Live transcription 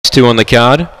2 on the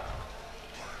card.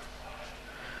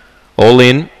 All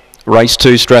in. Race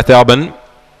 2, Strathalbyn.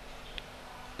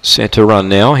 Set to run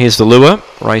now. Here's the lure.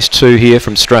 Race 2 here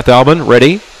from Strathalbyn.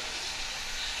 Ready.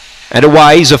 And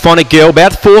away, Zaphonic Girl,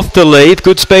 about fourth to leave.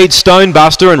 Good speed,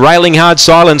 Stonebuster, and Railing Hard,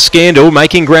 Silent Scandal.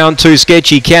 Making ground 2,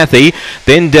 Sketchy Cathy.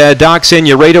 Then Dark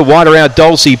Senorita, wider out,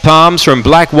 Dulcie Palms from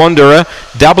Black Wanderer.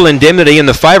 Double Indemnity, and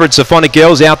the favourite, Zaphonic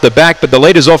Girl's out the back, but the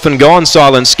leader's often gone.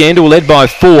 Silent Scandal, led by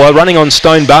 4, running on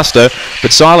Stonebuster,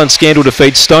 but Silent Scandal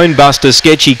defeats Stonebuster,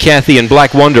 Sketchy Cathy, and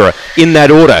Black Wanderer in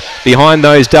that order. Behind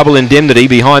those, Double Indemnity.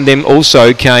 Behind them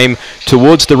also came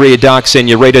towards the rear, Dark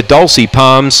Senorita, Dulcie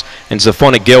Palms, and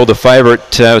Zaphonic Girl, the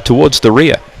favourite, towards the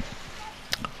rear.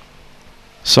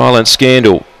 Silent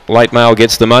Scandal, late mail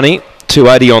gets the money.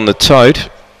 $2.80 on the tote.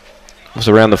 It was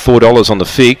around the $4 on the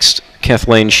fixed.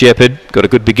 Kathleen Shepherd got a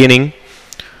good beginning.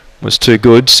 Was too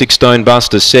good. 6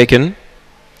 Stonebuster second.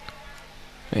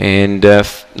 And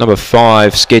number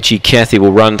 5, Sketchy Cathy,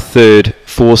 will run third.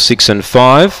 4, 6 and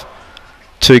 5.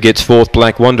 2 gets fourth,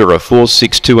 Black Wanderer. 4,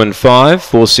 6, 2 and 5.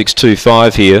 4, 6, 2,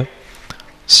 5 here.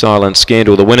 Silent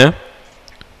Scandal the winner.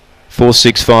 4,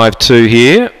 6, 5, 2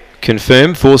 here.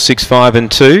 Confirmed. 4, 6, 5 and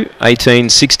 2.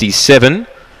 1867.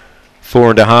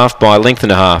 4.5 by a length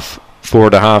and a half.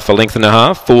 4.5 a length and a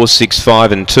half. 4, 6,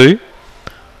 5 and 2.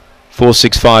 4,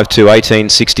 6, 5, 2.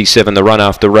 1867 the run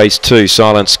after race 2.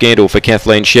 Silent Scandal for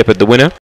Kathleen Shepherd the winner.